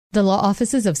The law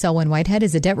offices of Selwyn Whitehead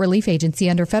is a debt relief agency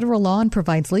under federal law and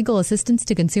provides legal assistance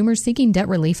to consumers seeking debt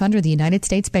relief under the United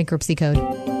States Bankruptcy Code.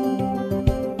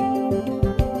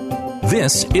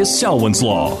 This is Selwyn's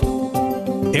Law.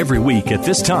 Every week at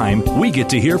this time, we get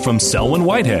to hear from Selwyn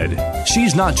Whitehead.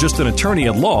 She's not just an attorney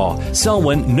at law.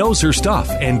 Selwyn knows her stuff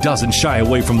and doesn't shy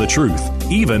away from the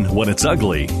truth, even when it's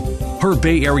ugly. Her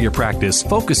Bay Area practice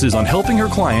focuses on helping her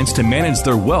clients to manage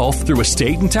their wealth through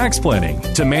estate and tax planning,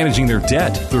 to managing their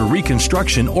debt through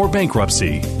reconstruction or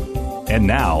bankruptcy. And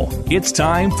now, it's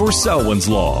time for Selwyn's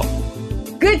Law.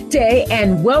 Good day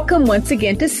and welcome once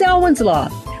again to Selwyn's Law.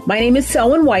 My name is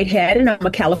Selwyn Whitehead, and I'm a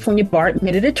California Bar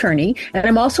Admitted Attorney, and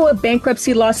I'm also a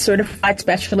bankruptcy law certified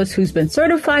specialist who's been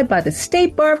certified by the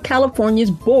State Bar of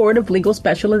California's Board of Legal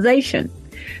Specialization.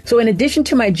 So in addition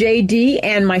to my JD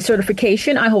and my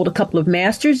certification, I hold a couple of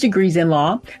master's degrees in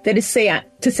law. That is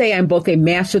to say I'm both a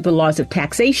master of the laws of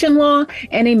taxation law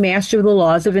and a master of the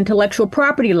laws of intellectual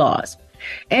property laws.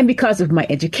 And because of my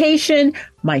education,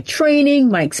 my training,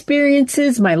 my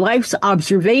experiences, my life's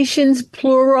observations,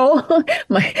 plural,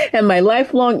 my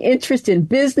lifelong interest in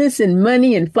business and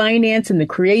money and finance and the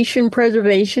creation,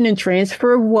 preservation, and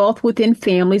transfer of wealth within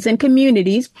families and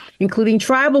communities, including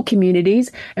tribal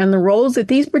communities, and the roles that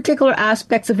these particular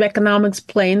aspects of economics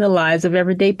play in the lives of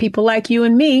everyday people like you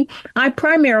and me, I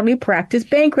primarily practice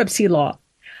bankruptcy law.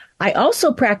 I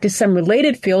also practice some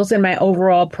related fields in my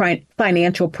overall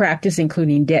financial practice,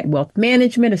 including debt, wealth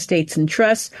management, estates and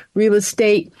trusts, real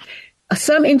estate,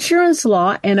 some insurance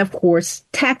law, and of course,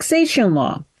 taxation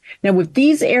law. Now, with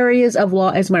these areas of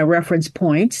law as my reference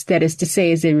points, that is to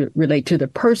say, as they relate to the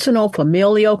personal,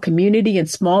 familial, community, and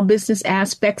small business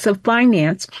aspects of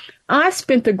finance, I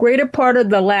spent the greater part of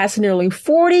the last nearly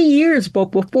 40 years, both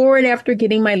before and after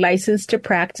getting my license to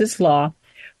practice law,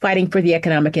 fighting for the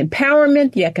economic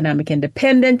empowerment, the economic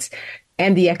independence,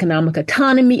 and the economic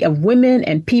autonomy of women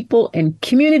and people and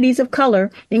communities of color,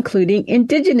 including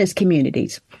indigenous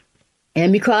communities.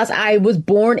 And because I was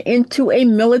born into a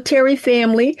military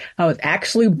family, I was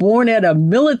actually born at a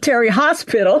military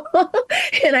hospital,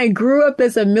 and I grew up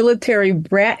as a military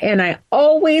brat, and I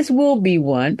always will be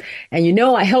one. And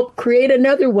I helped create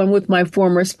another one with my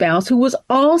former spouse, who was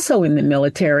also in the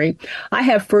military. I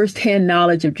have firsthand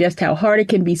knowledge of just how hard it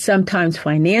can be sometimes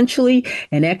financially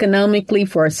and economically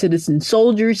for our citizen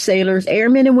soldiers, sailors,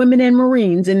 airmen and women and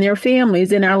Marines and their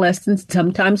families in our less than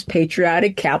sometimes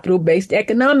patriotic capital-based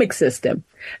economic system,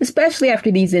 especially after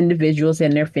these individuals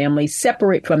and their families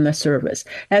separate from the service.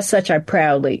 As such, I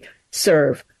proudly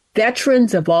serve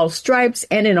veterans of all stripes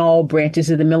and in all branches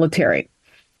of the military.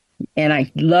 And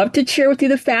I love to share with you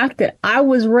the fact that I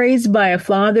was raised by a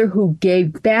father who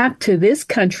gave back to this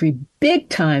country big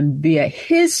time via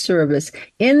his service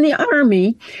in the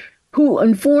Army, who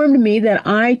informed me that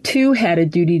I too had a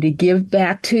duty to give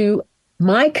back to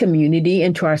my community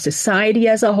and to our society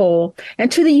as a whole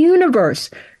and to the universe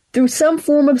through some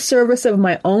form of service of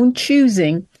my own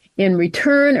choosing, in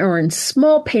return or in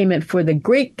small payment for the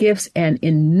great gifts and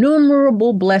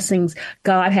innumerable blessings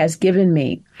God has given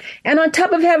me. And on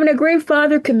top of having a great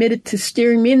father committed to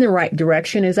steering me in the right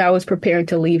direction as I was preparing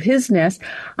to leave his nest,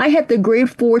 I had the great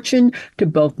fortune to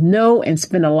both know and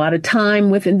spend a lot of time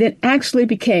with, and then actually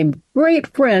became great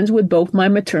friends with both my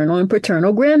maternal and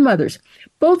paternal grandmothers,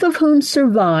 both of whom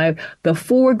survived the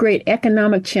four great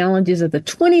economic challenges of the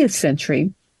 20th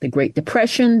century, the Great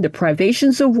Depression, the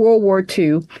privations of World War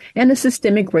II, and the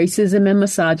systemic racism and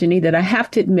misogyny that I have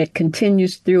to admit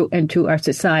continues through into our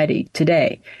society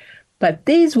today. But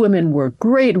these women were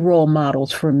great role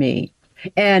models for me.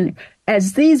 And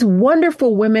as these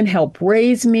wonderful women helped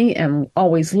raise me and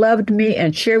always loved me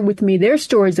and shared with me their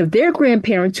stories of their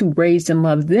grandparents who raised and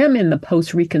loved them in the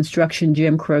post-Reconstruction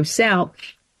Jim Crow South,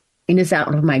 it is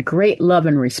out of my great love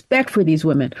and respect for these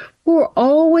women who are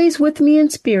always with me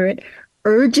in spirit,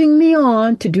 urging me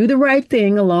on to do the right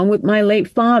thing along with my late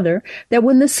father, that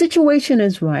when the situation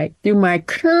is right, through my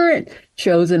current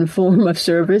chosen form of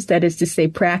service, that is to say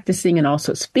practicing and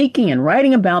also speaking and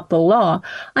writing about the law,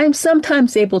 I am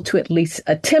sometimes able to at least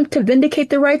attempt to vindicate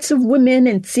the rights of women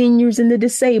and seniors and the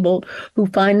disabled who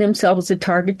find themselves the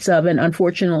targets of, and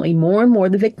unfortunately more and more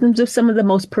the victims of, some of the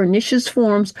most pernicious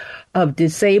forms of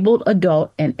disabled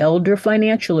adult and elder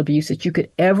financial abuse that you could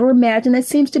ever imagine that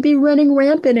seems to be running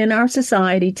rampant in our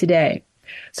society today.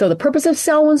 So the purpose of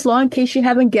Selwyn's Law, in case you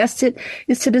haven't guessed it,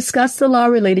 is to discuss the law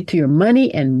related to your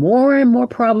money, and more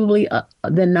probably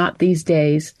than not these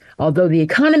days, although the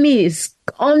economy is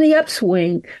on the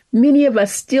upswing, many of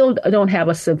us still don't have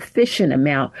a sufficient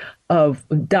amount of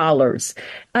dollars.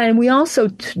 And we also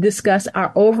discuss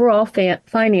our overall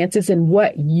finances and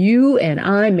what you and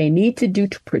I may need to do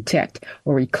to protect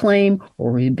or reclaim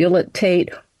or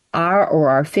rehabilitate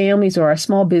our families or our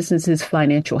small businesses'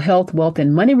 financial health, wealth,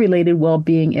 and money-related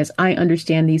well-being as I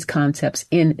understand these concepts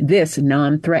in this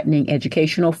non-threatening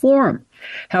educational forum.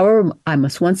 However, I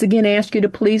must once again ask you to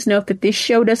please note that this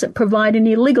show doesn't provide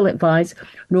any legal advice,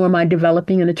 nor am I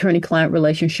developing an attorney-client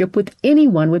relationship with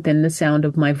anyone within the sound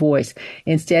of my voice.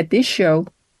 Instead, this show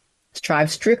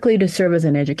strives strictly to serve as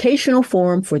an educational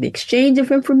forum for the exchange of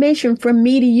information from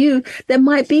me to you that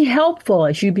might be helpful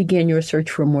as you begin your search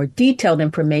for more detailed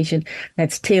information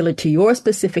that's tailored to your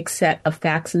specific set of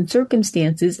facts and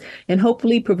circumstances, and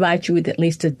hopefully provide you with at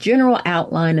least a general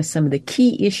outline of some of the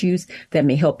key issues that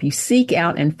may help you seek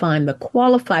out and find the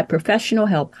qualified professional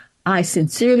help I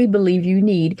sincerely believe you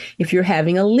need if you're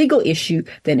having a legal issue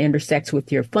that intersects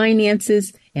with your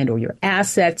finances and or your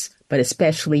assets, but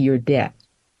especially your debt.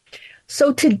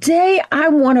 So today I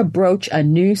want to broach a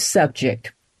new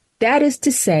subject. That is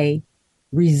to say,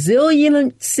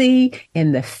 resiliency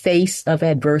in the face of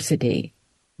adversity.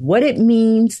 What it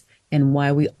means and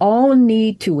why we all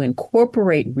need to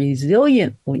incorporate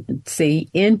resiliency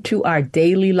into our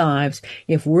daily lives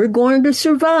if we're going to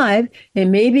survive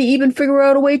and maybe even figure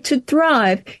out a way to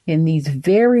thrive in these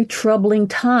very troubling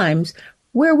times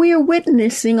where we are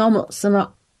witnessing almost on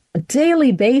a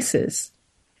daily basis.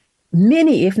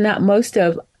 Many, if not most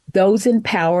of those in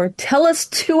power tell us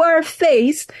to our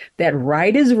face that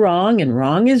right is wrong and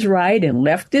wrong is right and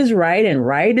left is right and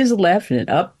right is left and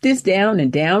up is down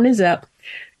and down is up.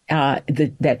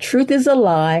 That truth is a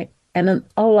lie and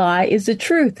a lie is the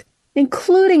truth,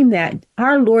 including that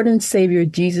our Lord and Savior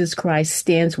Jesus Christ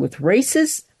stands with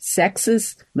racists,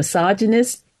 sexists,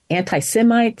 misogynists,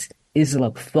 anti-Semites,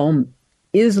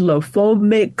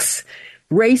 Islamophobics,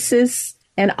 racists,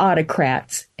 and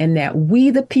autocrats, and that we,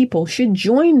 the people, should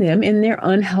join them in their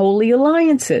unholy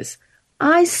alliances.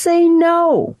 I say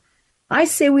no. I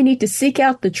say we need to seek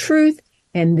out the truth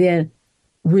and then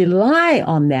rely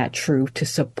on that truth to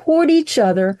support each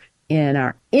other in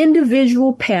our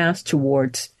individual paths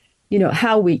towards,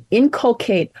 how we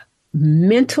inculcate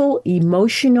mental,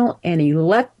 emotional, and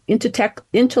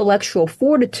intellectual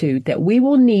fortitude that we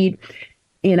will need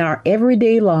in our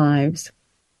everyday lives.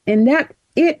 And that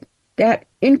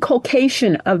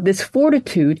inculcation of this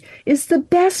fortitude is the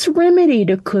best remedy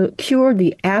to cure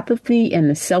the apathy and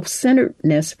the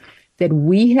self-centeredness that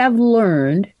we have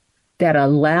learned that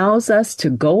allows us to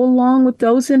go along with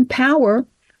those in power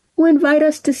who invite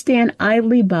us to stand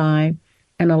idly by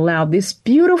and allow this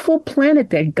beautiful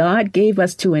planet that God gave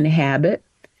us to inhabit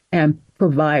and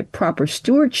provide proper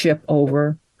stewardship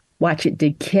over, watch it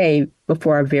decay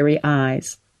before our very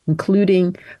eyes,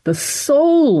 including the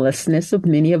soullessness of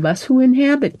many of us who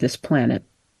inhabit this planet.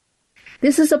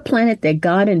 This is a planet that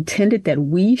God intended that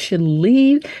we should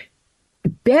leave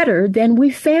better than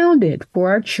we found it for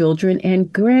our children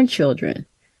and grandchildren.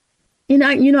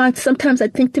 And sometimes I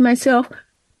think to myself,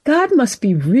 God must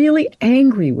be really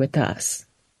angry with us.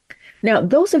 Now,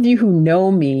 those of you who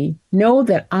know me know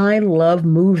that I love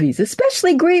movies,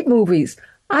 especially great movies.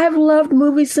 I've loved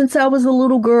movies since I was a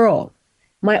little girl.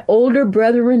 My older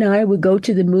brother and I would go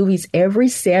to the movies every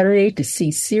Saturday to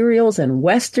see serials and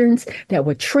westerns that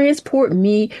would transport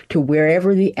me to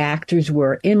wherever the actors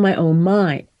were in my own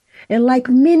mind. And like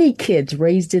many kids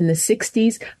raised in the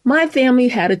 60s, my family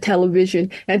had a television,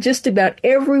 and just about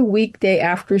every weekday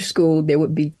after school, there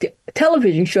would be a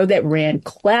television show that ran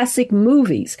classic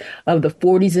movies of the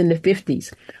 40s and the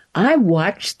 50s. I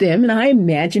watched them and I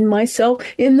imagined myself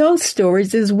in those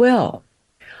stories as well.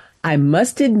 I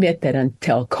must admit that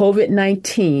until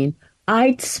COVID-19,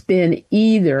 I'd spend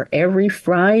either every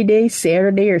Friday,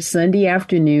 Saturday, or Sunday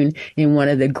afternoon in one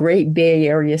of the great Bay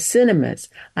Area cinemas,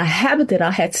 a habit that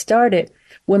I had started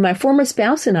when my former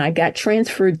spouse and I got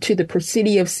transferred to the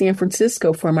Presidio of San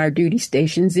Francisco from our duty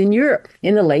stations in Europe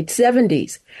in the late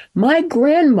 70s. My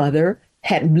grandmother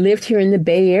had lived here in the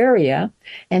Bay Area,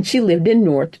 and she lived in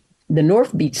the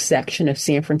North Beach section of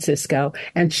San Francisco,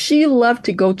 and she loved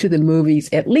to go to the movies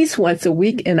at least once a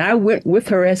week, and I went with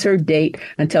her as her date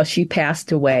until she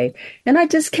passed away, and I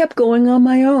just kept going on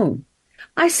my own.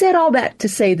 I said all that to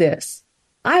say this.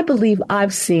 I believe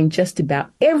I've seen just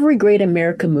about every great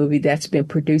American movie that's been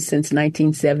produced since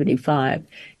 1975,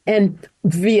 and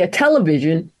via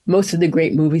television, most of the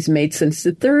great movies made since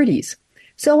the 30s.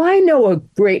 So I know a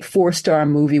great 4-star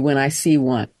movie when I see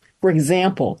one. For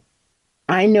example,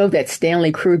 I know that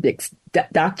Stanley Kubrick's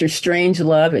Dr.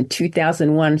 Strangelove and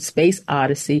 2001 Space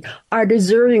Odyssey are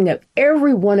deserving of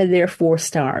every one of their 4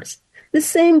 stars. The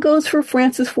same goes for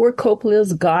Francis Ford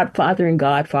Coppola's Godfather and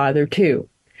Godfather 2.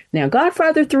 Now,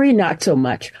 Godfather 3, not so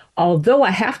much, although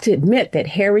I have to admit that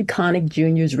Harry Connick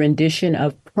Jr.'s rendition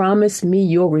of Promise Me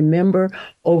You'll Remember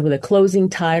over the closing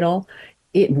title,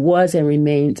 it was and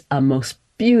remains a most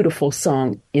beautiful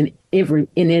song in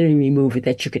any movie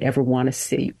that you could ever want to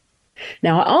see.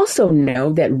 Now, I also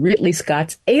know that Ridley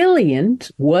Scott's Alien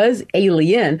was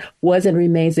and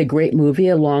remains a great movie,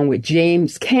 along with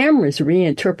James Cameron's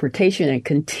reinterpretation and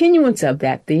continuance of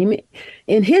that theme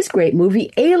in his great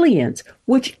movie Aliens,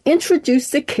 which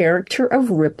introduced the character of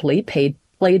Ripley,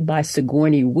 played by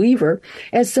Sigourney Weaver,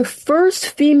 as the first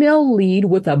female lead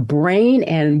with a brain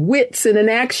and wits in an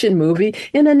action movie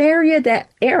in an era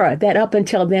that up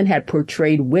until then had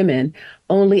portrayed women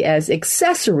only as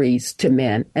accessories to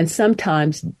men, and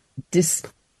sometimes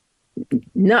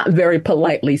not very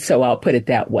politely, so I'll put it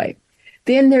that way.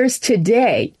 Then there's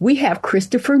today. We have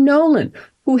Christopher Nolan,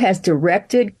 who has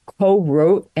directed,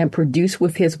 co-wrote, and produced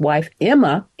with his wife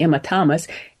Emma Thomas,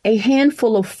 a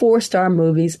handful of 4-star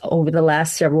movies over the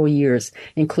last several years,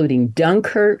 including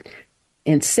Dunkirk,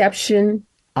 Inception,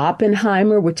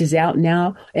 Oppenheimer, which is out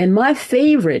now, and my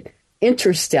favorite,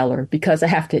 Interstellar, because I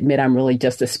have to admit I'm really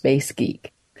just a space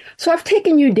geek. So I've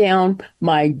taken you down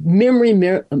my memory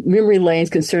lanes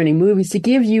concerning movies to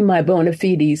give you my bona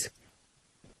fides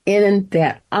in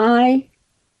that I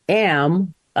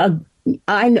am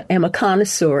a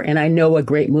connoisseur and I know a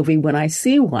great movie when I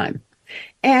see one.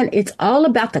 And it's all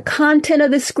about the content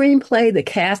of the screenplay, the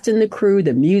cast and the crew,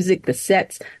 the music, the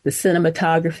sets, the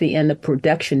cinematography, and the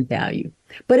production value.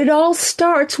 But it all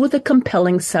starts with a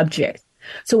compelling subject.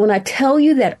 So when I tell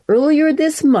you that earlier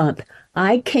this month,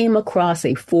 I came across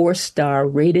a 4-star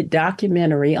rated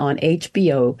documentary on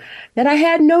HBO that I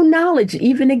had no knowledge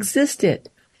even existed.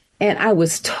 And I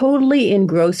was totally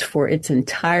engrossed for its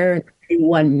entire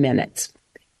 91 minutes.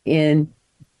 In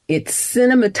its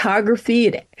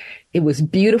cinematography, it was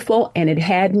beautiful, and it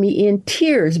had me in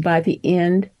tears by the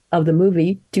end of the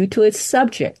movie due to its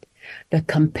subject. The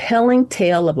compelling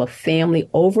tale of a family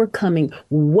overcoming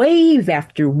wave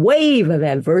after wave of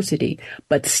adversity,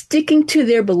 but sticking to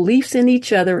their beliefs in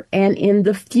each other and in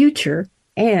the future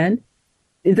and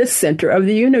the center of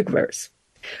the universe.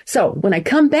 So when I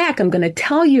come back, I'm going to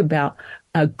tell you about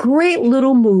a great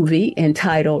little movie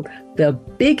entitled The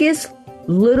Biggest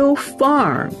Little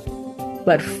Farm.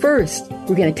 But first,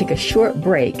 we're going to take a short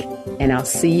break, and I'll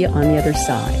see you on the other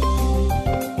side.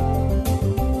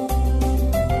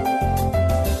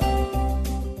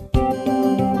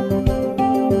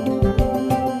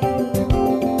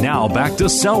 Now back to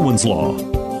Selwyn's Law.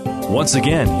 Once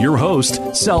again, your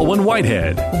host, Selwyn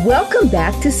Whitehead. Welcome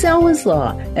back to Selwyn's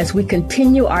Law as we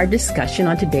continue our discussion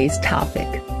on today's topic,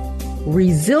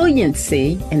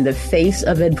 resiliency in the face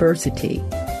of adversity,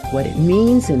 what it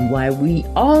means and why we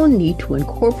all need to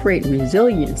incorporate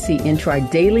resiliency into our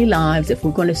daily lives if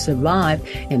we're going to survive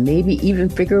and maybe even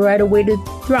figure out a way to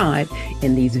thrive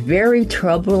in these very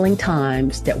troubling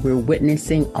times that we're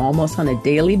witnessing almost on a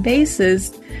daily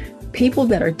basis. People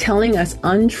that are telling us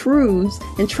untruths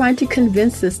and trying to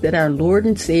convince us that our Lord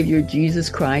and Savior Jesus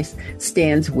Christ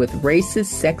stands with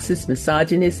racist, sexist,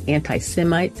 misogynist,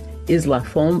 anti-Semites,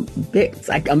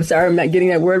 Islamophobics, I'm sorry, I'm not getting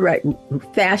that word right,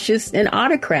 fascists and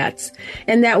autocrats,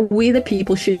 and that we the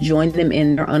people should join them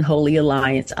in their unholy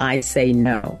alliance. I say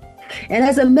no. And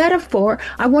as a metaphor,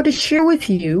 I want to share with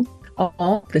you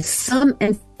all the sum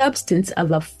and substance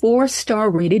of a 4-star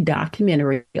rated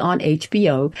documentary on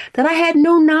HBO that I had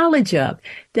no knowledge of,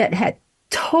 that had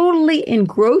totally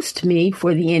engrossed me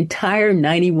for the entire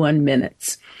 91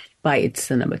 minutes by its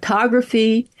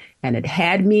cinematography, and it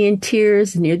had me in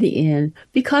tears near the end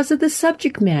because of the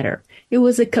subject matter. It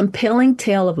was a compelling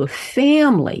tale of a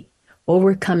family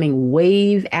overcoming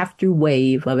wave after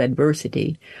wave of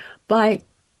adversity by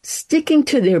sticking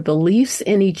to their beliefs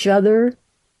in each other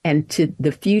and to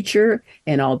the future.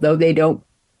 And although they don't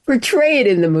portray it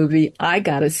in the movie, I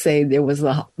gotta say there was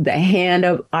the hand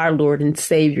of our Lord and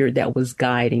Savior that was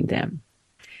guiding them.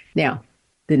 Now,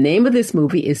 the name of this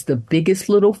movie is The Biggest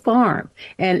Little Farm.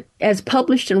 And as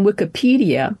published in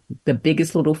Wikipedia, The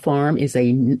Biggest Little Farm is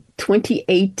a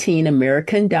 2018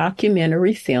 American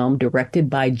documentary film directed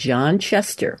by John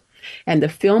Chester. And the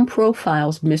film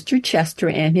profiles Mr. Chester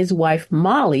and his wife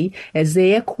Molly as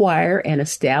they acquire and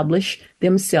establish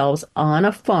themselves on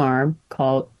a farm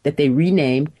that they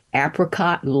renamed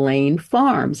Apricot Lane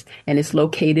Farms, and it's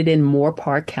located in Moore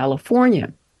Park,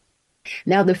 California.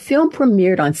 Now, the film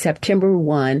premiered on September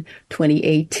 1,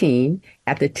 2018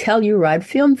 at the Telluride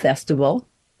Film Festival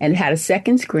and had a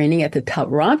second screening at the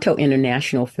Toronto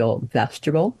International Film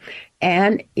Festival.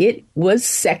 And it was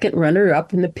second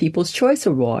runner-up in the People's Choice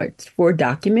Awards for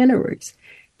documentaries.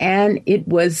 And it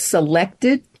was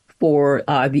selected for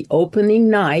the opening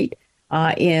night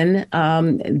in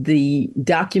the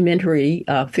documentary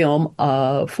film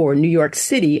for New York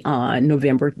City on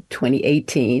November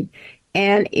 2018.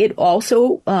 And it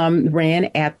also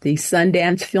ran at the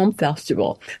Sundance Film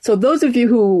Festival. So those of you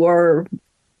who are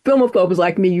filmophobes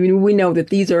like me, we know that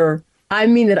that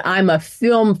I'm a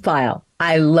filmophile.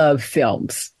 I love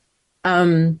films.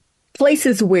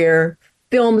 Places where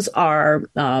films are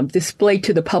displayed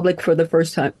to the public for the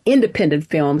first time, independent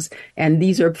films, and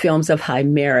these are films of high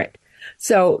merit.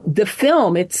 So the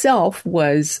film itself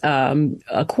was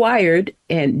acquired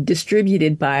and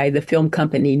distributed by the film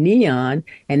company Neon,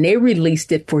 and they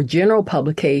released it for general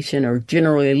publication or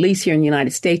general release here in the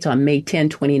United States on May 10,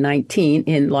 2019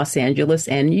 in Los Angeles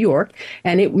and New York.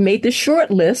 And it made the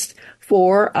short list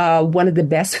for one of the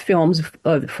best films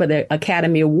for the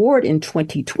Academy Award in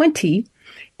 2020.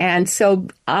 And so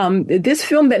this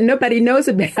film that nobody knows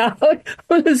about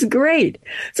was great.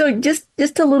 So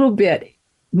just a little bit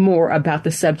more about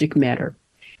the subject matter.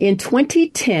 In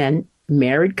 2010,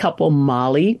 married couple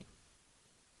Molly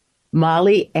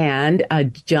and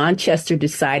John Chester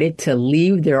decided to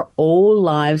leave their old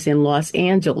lives in Los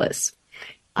Angeles.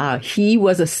 He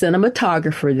was a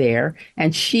cinematographer there,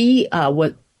 and she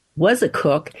was a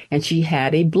cook, and she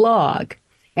had a blog.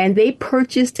 And they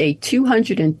purchased a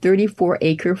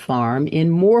 234-acre farm in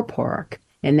Moore Park,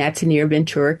 and that's near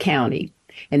Ventura County.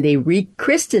 And they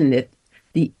rechristened it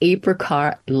the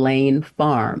Apricot Lane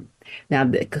Farm. Now,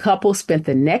 the couple spent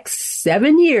the next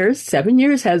 7 years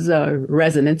has a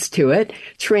resonance to it,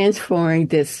 transforming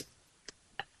this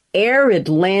arid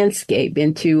landscape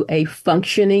into a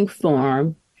functioning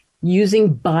farm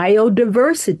using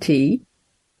biodiversity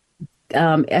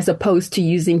as opposed to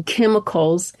using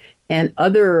chemicals and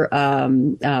other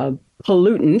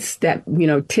pollutants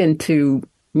that, tend to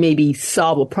maybe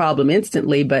solve a problem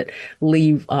instantly, but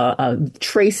leave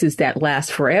traces that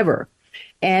last forever.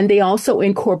 And they also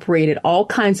incorporated all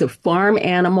kinds of farm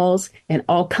animals and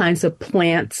all kinds of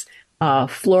plants,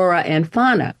 flora and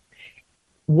fauna.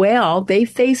 Well, they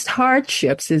faced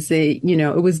hardships as it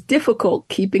was difficult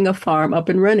keeping a farm up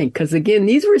and running because, again,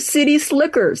 these were city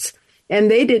slickers and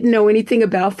they didn't know anything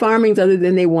about farming other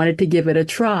than they wanted to give it a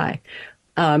try.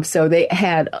 So they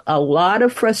had a lot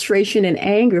of frustration and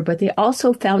anger, but they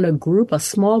also found a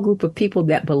small group of people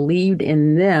that believed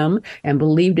in them and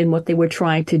believed in what they were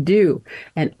trying to do.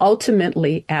 And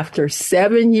ultimately, after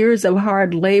 7 years of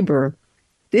hard labor,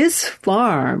 this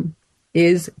farm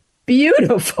is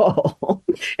beautiful.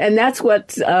 And that's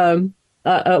what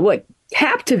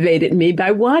captivated me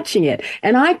by watching it.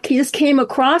 And I just came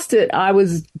across it. I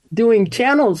was doing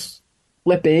channels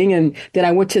flipping, and then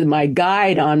I went to my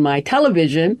guide on my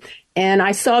television, and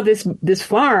I saw this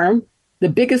farm, the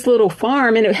biggest little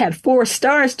farm, and it had 4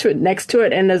 stars next to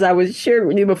it. And as I was sharing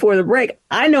with you before the break,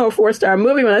 I know a 4-star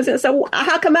movie when I said, so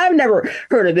how come I've never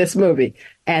heard of this movie?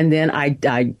 And then I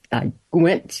timed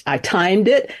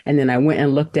it, and then I went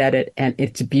and looked at it, and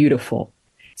it's beautiful.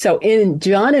 So in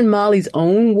John and Molly's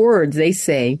own words, they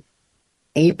say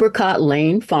Apricot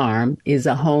Lane Farm is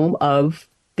a home of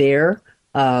their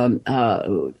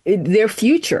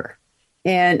future.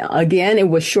 And again, it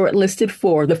was shortlisted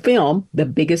for the film. The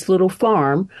Biggest Little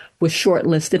Farm was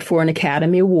shortlisted for an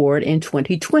Academy Award in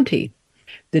 2020.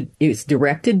 It's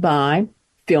directed by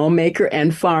filmmaker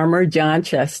and farmer John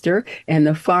Chester, and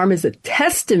the farm is a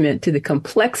testament to the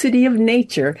complexity of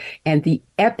nature and the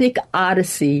epic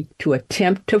odyssey to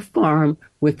attempt to farm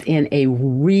within a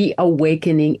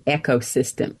reawakening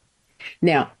ecosystem.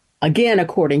 Now, again,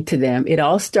 according to them, it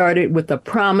all started with a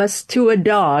promise to a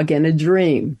dog and a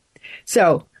dream.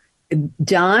 So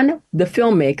John, the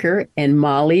filmmaker, and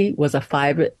Molly was a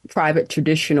private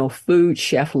traditional food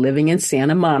chef living in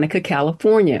Santa Monica,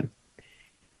 California.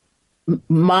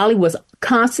 Molly was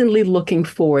constantly looking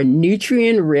for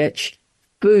nutrient-rich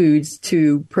foods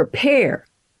to prepare.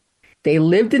 They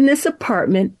lived in this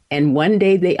apartment, and one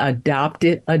day they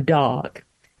adopted a dog.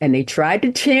 And they tried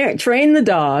to train the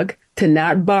dog to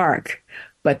not bark,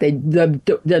 but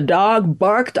the dog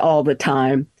barked all the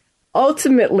time.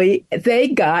 Ultimately, they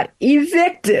got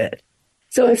evicted.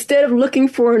 So instead of looking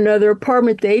for another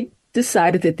apartment, they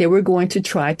decided that they were going to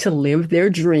try to live their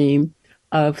dream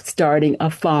of starting a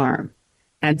farm.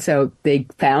 And so they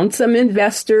found some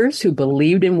investors who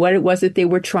believed in what it was that they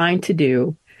were trying to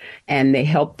do, and they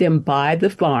helped them buy the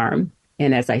farm.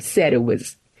 And as I said,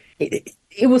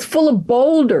 it was full of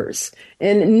boulders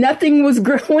and nothing was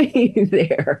growing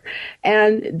there.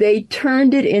 And they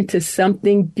turned it into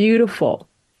something beautiful.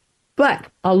 But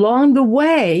along the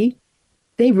way,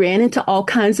 they ran into all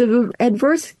kinds of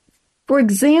adversity. For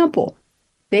example,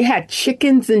 they had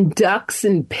chickens and ducks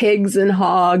and pigs and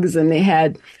hogs, and they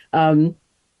had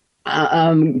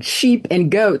sheep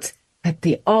and goats, but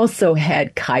they also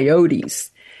had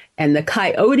coyotes. And the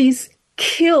coyotes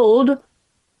killed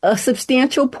a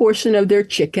substantial portion of their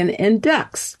chicken and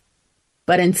ducks.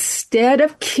 But instead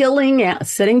of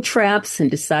setting traps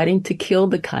and deciding to kill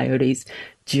the coyotes,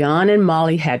 John and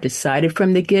Molly had decided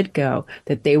from the get-go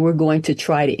that they were going to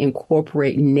try to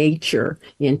incorporate nature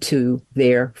into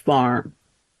their farm.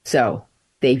 So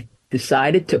they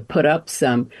decided to put up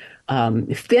some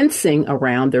fencing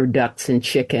around their ducks and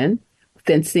chicken,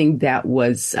 fencing that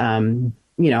was,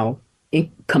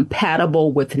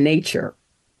 incompatible with nature.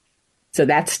 So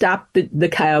that stopped the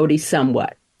coyotes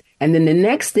somewhat. And then the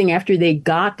next thing, after they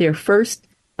got their first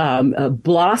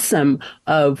blossom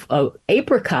of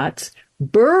apricots,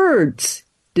 birds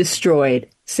destroyed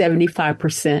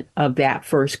 75% of that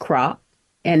first crop.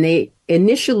 And they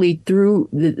initially threw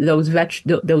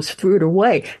those fruit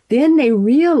away. Then they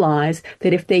realized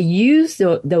that if they used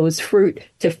those fruit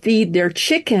to feed their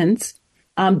chickens,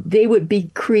 they would be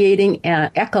creating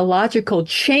an ecological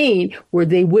chain where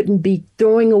they wouldn't be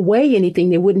throwing away anything.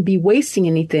 They wouldn't be wasting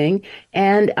anything.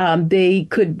 And they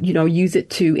could, use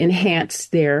it to enhance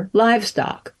their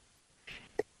livestock.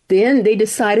 Then they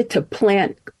decided to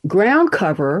plant ground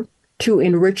cover to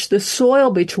enrich the soil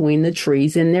between the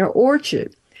trees in their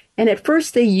orchard. And at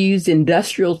first they used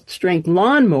industrial strength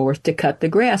lawnmowers to cut the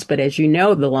grass. But as you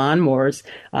know, the lawnmowers,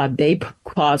 they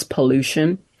cause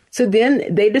pollution. So then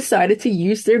they decided to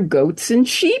use their goats and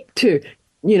sheep to,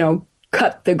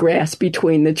 cut the grass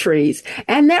between the trees.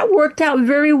 And that worked out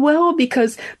very well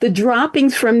because the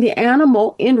droppings from the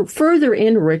animal further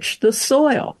enriched the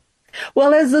soil.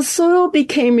 Well, as the soil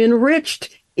became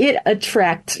enriched, it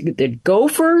attracted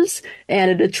gophers and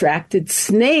it attracted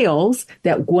snails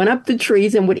that went up the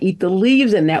trees and would eat the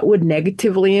leaves, and that would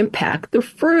negatively impact the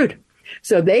fruit.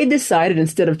 So they decided,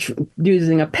 instead of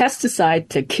using a pesticide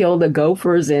to kill the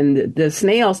gophers and the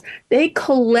snails, they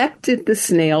collected the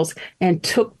snails and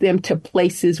took them to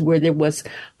places where there was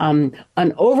an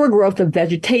overgrowth of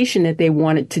vegetation that they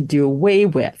wanted to do away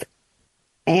with.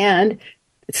 And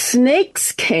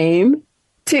snakes came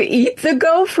to eat the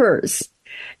gophers.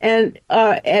 And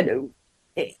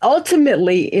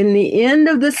ultimately, in the end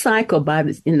of the cycle,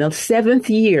 in the 7th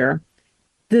year,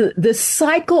 the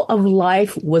cycle of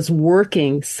life was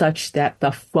working such that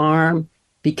the farm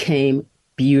became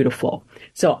beautiful.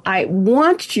 So I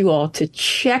want you all to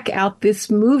check out this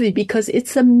movie because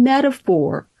it's a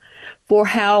metaphor for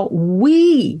how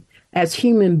we as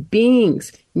human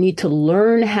beings need to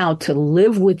learn how to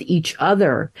live with each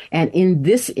other. And in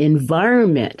this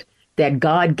environment that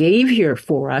God gave here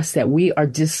for us, that we are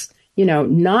just,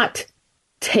 not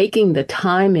taking the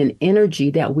time and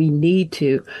energy that we need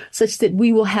to, such that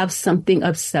we will have something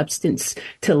of substance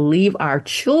to leave our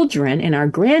children and our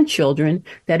grandchildren.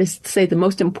 That is to say, the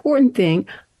most important thing,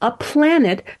 a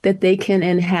planet that they can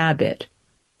inhabit.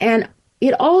 And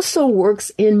it also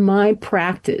works in my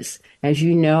practice. As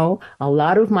you know, a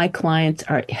lot of my clients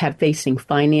have facing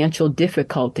financial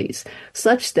difficulties,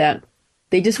 such that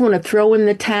they just want to throw in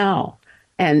the towel.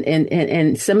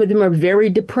 And some of them are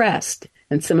very depressed.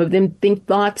 And some of them think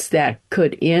thoughts that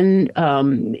could end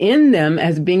them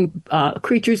as being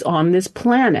creatures on this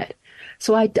planet.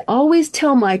 So I always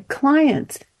tell my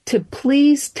clients to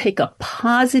please take a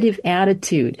positive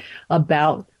attitude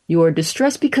about your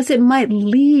distress, because it might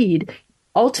lead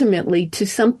ultimately to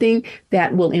something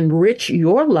that will enrich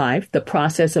your life, the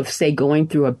process of, say, going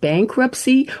through a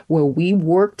bankruptcy where we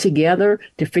work together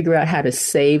to figure out how to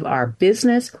save our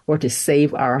business or to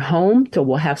save our home, so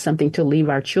we'll have something to leave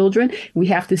our children. We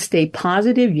have to stay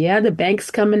positive. Yeah, the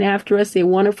bank's coming after us. They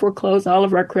want to foreclose. All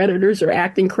of our creditors are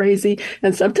acting crazy.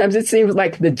 And sometimes it seems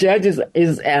like the judge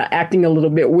is acting a little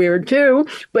bit weird too.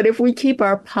 But if we keep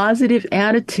our positive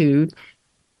attitude,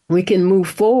 we can move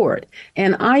forward.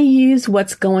 And I use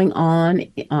what's going on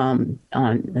in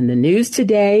the news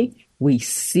today. We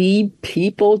see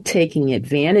people taking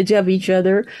advantage of each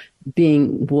other,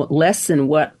 being less than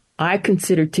what I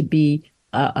consider to be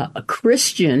a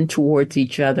Christian towards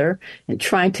each other, and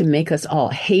trying to make us all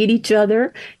hate each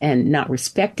other and not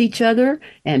respect each other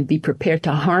and be prepared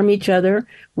to harm each other,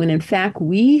 when in fact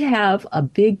we have a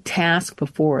big task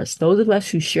before us. Those of us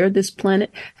who share this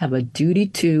planet have a duty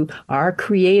to our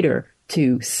Creator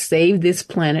to save this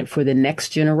planet for the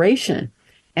next generation.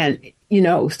 And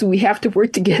So we have to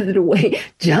work together the way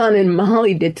John and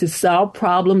Molly did to solve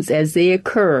problems as they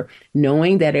occur,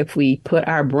 knowing that if we put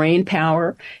our brain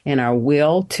power and our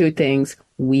will to things,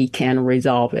 we can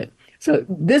resolve it. So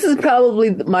this is probably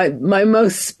my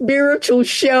most spiritual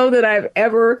show that I've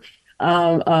ever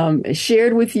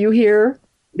shared with you here,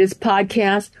 this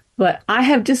podcast. But I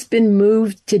have just been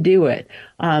moved to do it.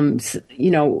 Some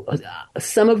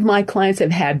of my clients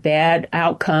have had bad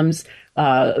outcomes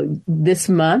this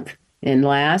month and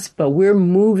last, but we're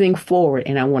moving forward,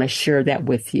 and I want to share that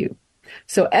with you.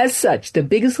 So as such, The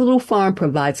Biggest Little Farm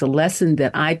provides a lesson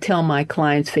that I tell my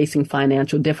clients facing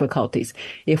financial difficulties.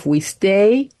 If we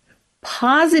stay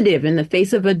positive in the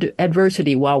face of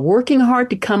adversity while working hard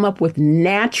to come up with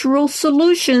natural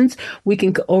solutions, we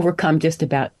can overcome just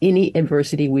about any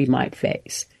adversity we might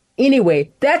face. Anyway,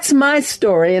 that's my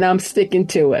story, and I'm sticking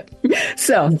to it.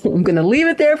 So I'm going to leave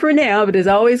it there for now, but as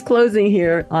always, closing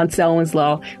here on Selwyn's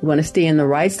Law, we want to stay on the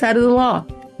right side of the law,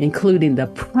 including the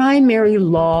primary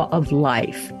law of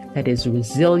life, that is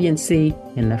resiliency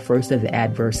in the first of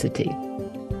adversity.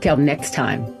 Till next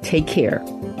time, take care.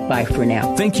 Bye for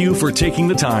now. Thank you for taking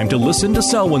the time to listen to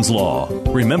Selwyn's Law.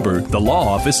 Remember, the Law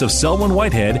Office of Selwyn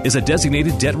Whitehead is a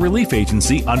designated debt relief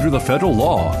agency under the federal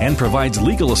law and provides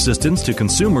legal assistance to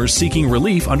consumers seeking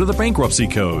relief under the Bankruptcy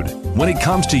Code. When it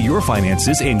comes to your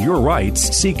finances and your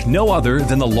rights, seek no other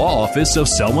than the Law Office of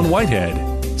Selwyn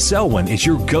Whitehead. Selwyn is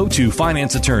your go-to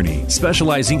finance attorney,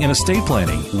 specializing in estate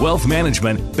planning, wealth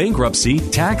management, bankruptcy,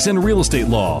 tax, and real estate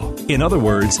law. In other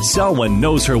words, Selwyn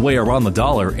knows her way around the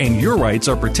dollar, and your rights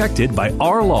are protected by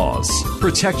our laws.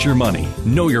 Protect your money.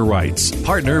 Know your rights.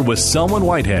 Partner with Selwyn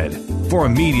Whitehead. For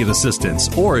immediate assistance,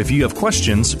 or if you have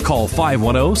questions, call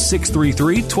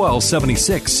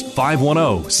 510-633-1276,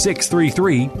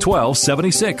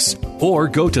 510-633-1276, or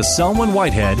go to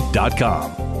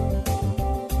selwynwhitehead.com.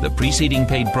 The preceding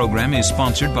paid program is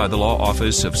sponsored by the Law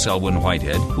Office of Selwyn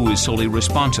Whitehead, who is solely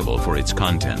responsible for its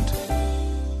content.